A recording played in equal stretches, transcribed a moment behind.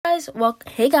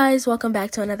Hey guys, welcome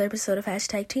back to another episode of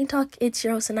Hashtag Teen Talk. It's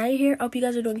your host Anaya here. Hope you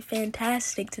guys are doing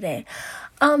fantastic today.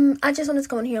 I just wanted to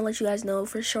come in here and let you guys know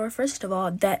for sure, first of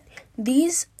all, that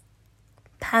these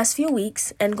past few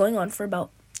weeks and going on for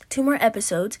about 2 more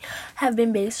episodes have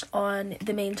been based on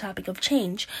the main topic of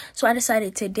change. So I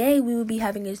decided today we will be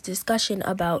having this discussion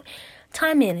about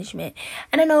time management.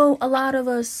 And I know a lot of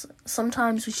us,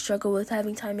 sometimes we struggle with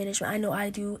having time management. I know I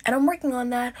do, and I'm working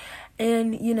on that.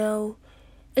 And,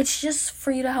 it's just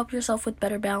for you to help yourself with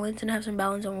better balance and have some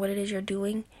balance on what it is you're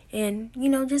doing. And,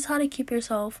 just how to keep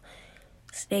yourself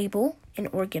stable and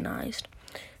organized.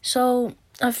 So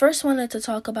I first wanted to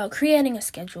talk about creating a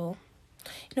schedule.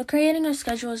 Creating a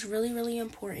schedule is really, really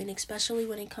important, especially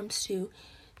when it comes to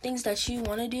things that you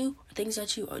want to do, things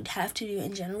that you have to do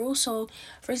in general. So,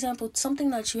 for example, something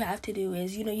that you have to do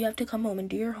is, you have to come home and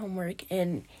do your homework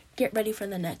and get ready for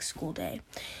the next school day.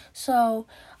 So,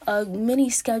 a mini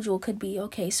schedule could be,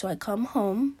 okay, so I come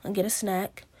home and get a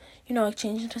snack, I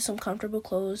change into some comfortable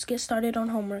clothes, get started on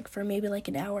homework for maybe like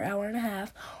an hour, hour and a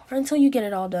half, or until you get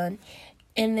it all done.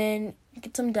 And then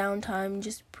get some downtime,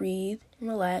 just breathe and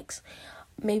relax,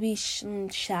 maybe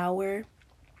shower,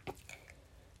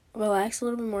 relax a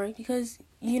little bit more because,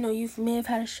 you may have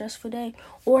had a stressful day.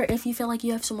 Or if you feel like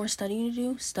you have some more studying to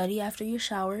do, study after your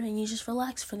shower and you just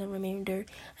relax for the remainder.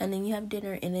 And then you have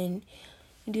dinner and then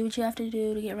you do what you have to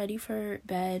do to get ready for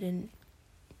bed. And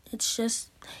it's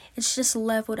just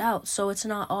leveled out. So it's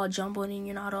not all jumbled and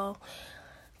you're not all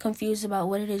confused about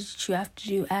what it is that you have to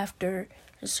do after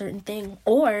a certain thing.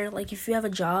 Or like if you have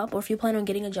a job or if you plan on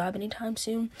getting a job anytime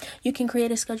soon, you can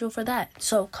create a schedule for that.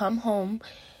 So come home.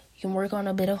 You can work on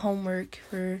a bit of homework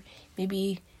for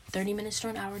maybe 30 minutes to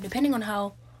an hour, depending on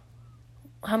how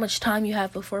much time you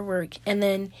have before work. And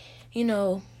then,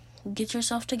 get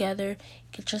yourself together,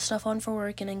 get your stuff on for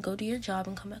work, and then go do your job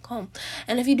and come back home.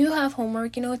 And if you do have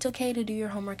homework, it's okay to do your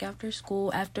homework after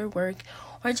school, after work,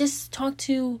 or just talk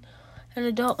to an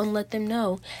adult and let them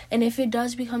know. And if it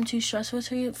does become too stressful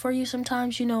for you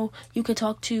sometimes, you could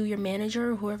talk to your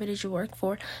manager or whoever it is you work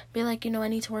for. Be like, I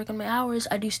need to work on my hours.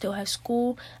 I do still have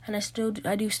school, and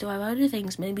I do still have other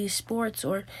things, maybe sports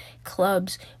or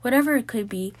clubs, whatever it could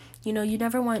be. You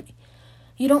don't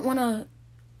want to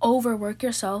overwork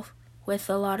yourself with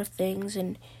a lot of things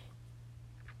and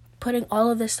putting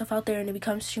all of this stuff out there and it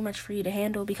becomes too much for you to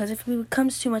handle. Because if it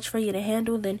becomes too much for you to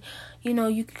handle, then,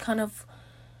 you could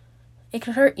it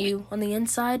could hurt you on the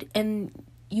inside and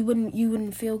you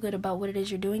wouldn't feel good about what it is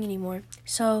you're doing anymore.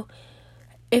 So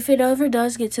if it ever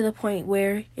does get to the point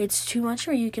where it's too much,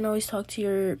 or you can always talk to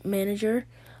your manager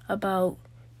about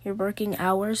your working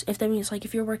hours. If that means like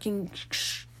if you're working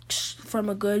from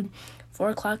a good 4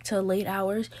 o'clock to late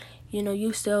hours,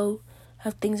 you still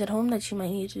have things at home that you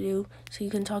might need to do, so you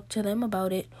can talk to them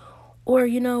about it. Or,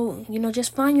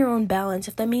 just find your own balance.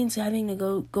 If that means having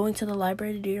to going to the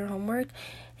library to do your homework,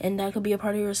 and that could be a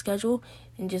part of your schedule,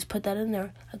 and just put that in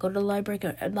there. I go to the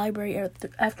library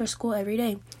after school every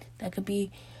day. That could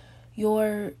be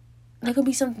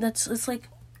something it's like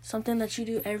something that you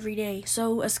do every day.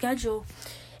 So a schedule,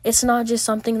 it's not just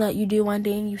something that you do one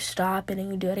day and you stop and then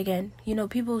you do it again.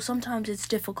 People, sometimes it's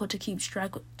difficult to keep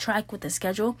track with the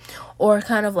schedule or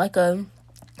kind of like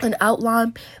an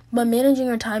outline, but managing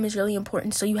your time is really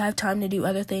important so you have time to do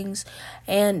other things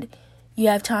and you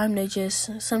have time to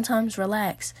just sometimes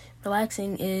relax.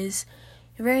 Relaxing is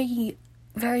very,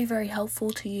 very, very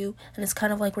helpful to you, and it's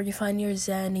kind of like where you find your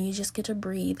zen and you just get to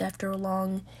breathe after a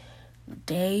long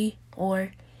day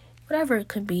or whatever it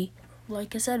could be.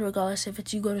 Like I said, regardless if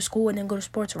it's you go to school and then go to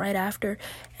sports right after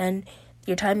and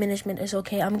your time management is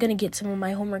okay. I'm going to get some of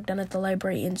my homework done at the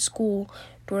library in school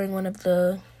during one of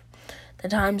the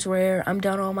times where I'm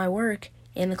done all my work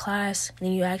in the class, and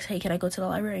then you ask, hey, can I go to the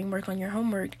library and work on your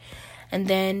homework? And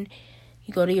then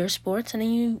you go to your sports, and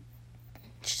then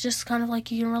it's just kind of like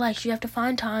you can relax. You have to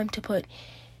find time to put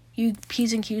you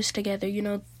P's and Q's together.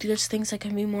 There's things that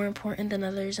can be more important than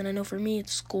others, and I know for me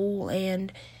it's school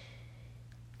and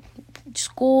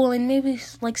maybe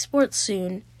like sports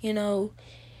soon.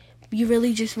 You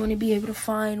really just want to be able to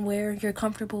find where you're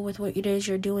comfortable with what it is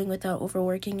you're doing without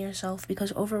overworking yourself,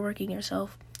 because overworking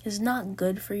yourself is not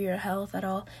good for your health at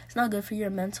all. It's not good for your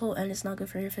mental, and it's not good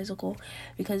for your physical,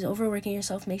 because overworking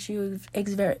yourself makes you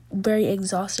very, very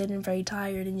exhausted and very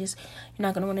tired, and just you're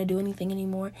not going to want to do anything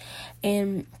anymore.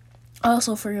 And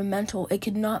also for your mental, it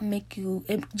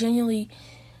genuinely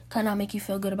cannot make you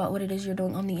feel good about what it is you're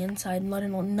doing on the inside,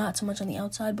 not so much on the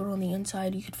outside, but on the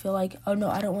inside you could feel like, oh no,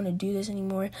 I don't want to do this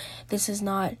anymore. This is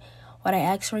not what I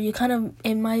ask for,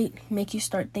 it might make you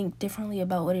start think differently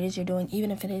about what it is you're doing.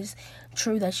 Even if it is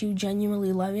true that you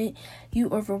genuinely love it, you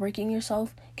overworking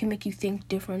yourself can make you think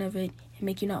different of it and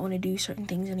make you not want to do certain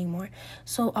things anymore.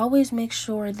 So always make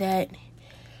sure that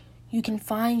you can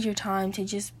find your time to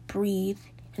just breathe.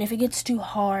 And if it gets too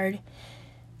hard,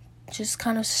 just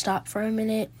kind of stop for a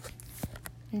minute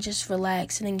and just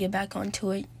relax and then get back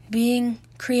onto it.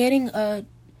 Creating an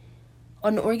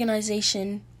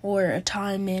organization or a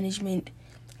time management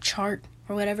chart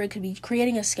or whatever it could be,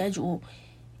 creating a schedule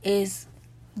is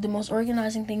the most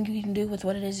organizing thing you can do with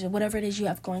whatever it is you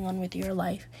have going on with your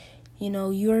life.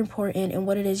 You're important, and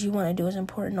what it is you want to do is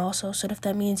important also. So if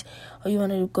that means you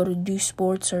want to go to do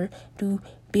sports or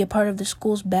be a part of the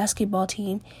school's basketball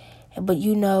team, but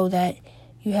you know that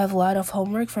you have a lot of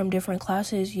homework from different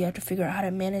classes, you have to figure out how to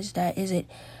manage that. Is it,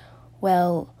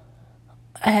 well,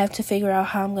 I have to figure out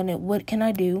what can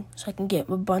I do so I can get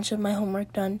a bunch of my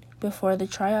homework done before the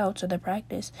tryouts or the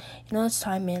practice. It's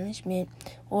time management.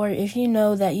 Or if you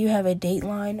know that you have a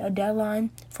deadline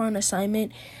for an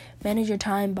assignment, manage your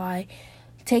time by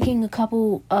taking a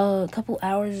couple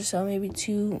hours or so, maybe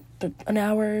an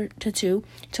hour to two,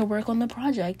 to work on the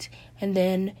project and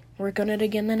then work on it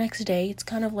again the next day. It's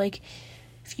kind of like,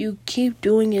 if you keep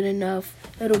doing it enough,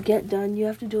 it'll get done. You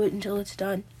have to do it until it's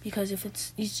done. Because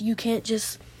you can't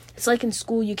just, it's like in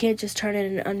school, you can't just turn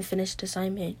in an unfinished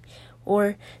assignment.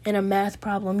 Or in a math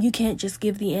problem, you can't just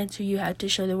give the answer, you have to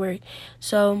show the work.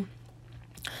 So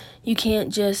you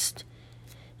can't just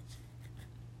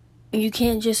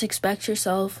expect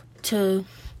yourself to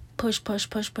push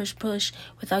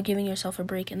without giving yourself a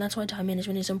break. And that's why time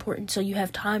management is important, so you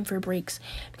have time for breaks.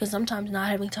 Because sometimes not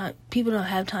having time, people don't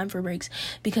have time for breaks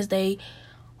because they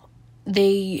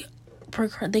can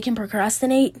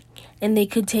procrastinate, and they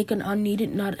could take not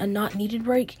needed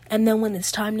break, and then when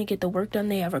it's time to get the work done,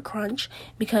 they have a crunch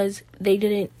because they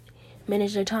didn't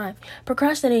manage their time.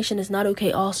 Procrastination is not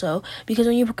okay also, because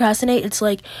when you procrastinate, it's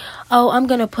like, oh, I'm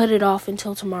gonna put it off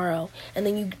until tomorrow, and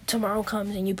then tomorrow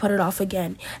comes and you put it off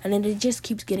again, and then it just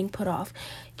keeps getting put off.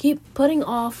 Keep putting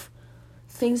off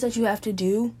things that you have to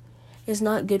do is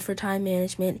not good for time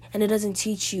management, and it doesn't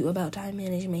teach you about time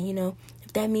management.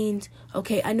 If that means,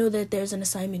 okay, I know that there's an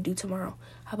assignment due tomorrow,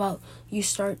 how about you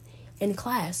start in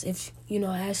class? If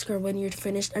ask her when you're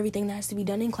finished everything that has to be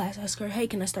done in class, ask her, hey,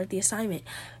 can I start the assignment,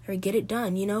 or get it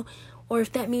done, or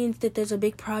if that means that there's a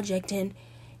big project and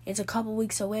it's a couple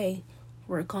weeks away,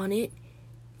 work on it,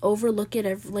 work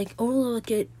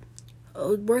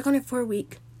on it for a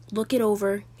week, look it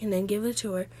over, and then give it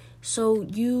to her, so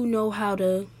you know how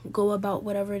to go about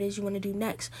whatever it is you want to do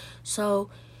next. So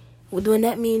when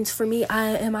that means, for me,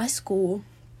 in my school,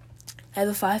 I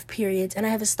have 5 periods, and I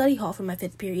have a study hall for my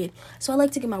 5th period. So I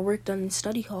like to get my work done in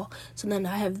study hall, so then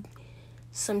I have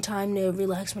some time to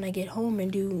relax when I get home and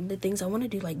do the things I want to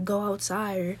do, like go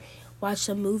outside or watch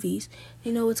some movies.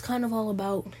 It's kind of all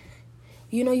about,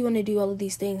 you want to do all of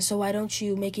these things, so why don't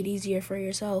you make it easier for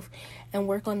yourself and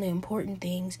work on the important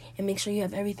things and make sure you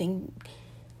have everything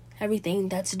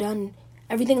that's done,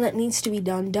 everything that needs to be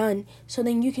done, so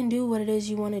then you can do what it is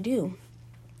you want to do.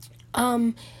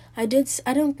 I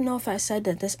don't know if I said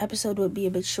that this episode would be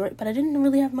a bit short, but I didn't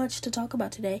really have much to talk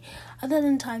about today other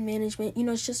than time management.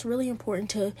 It's just really important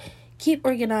to keep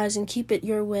organized and keep it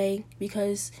your way,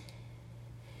 because,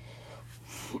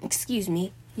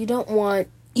 you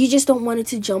just don't want it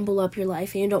to jumble up your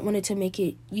life, and you don't want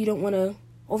to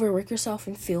overwork yourself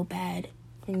and feel bad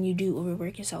when you do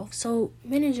overwork yourself. So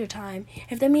manage your time.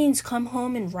 If that means come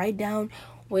home and write down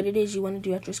what it is you want to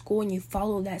do after school, and you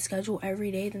follow that schedule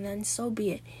every day, then so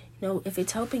be it. If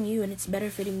it's helping you and it's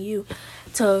benefiting you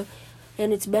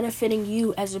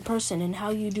as a person and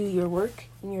how you do your work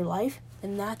in your life,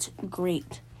 then that's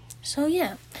great. So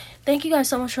yeah, thank you guys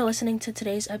so much for listening to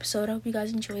today's episode. I hope you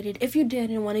guys enjoyed it. If you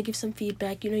did and want to give some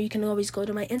feedback, you can always go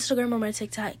to my Instagram or my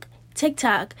TikTok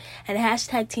and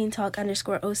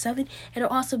 #TeenTalk_07. It'll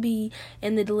also be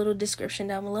in the little description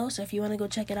down below, so if you want to go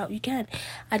check it out, you can.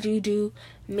 I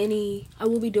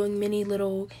will be doing many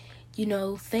little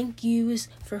thank yous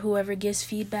for whoever gives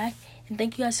feedback, and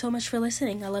thank you guys so much for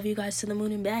listening. I love you guys to the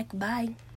moon and back. Bye.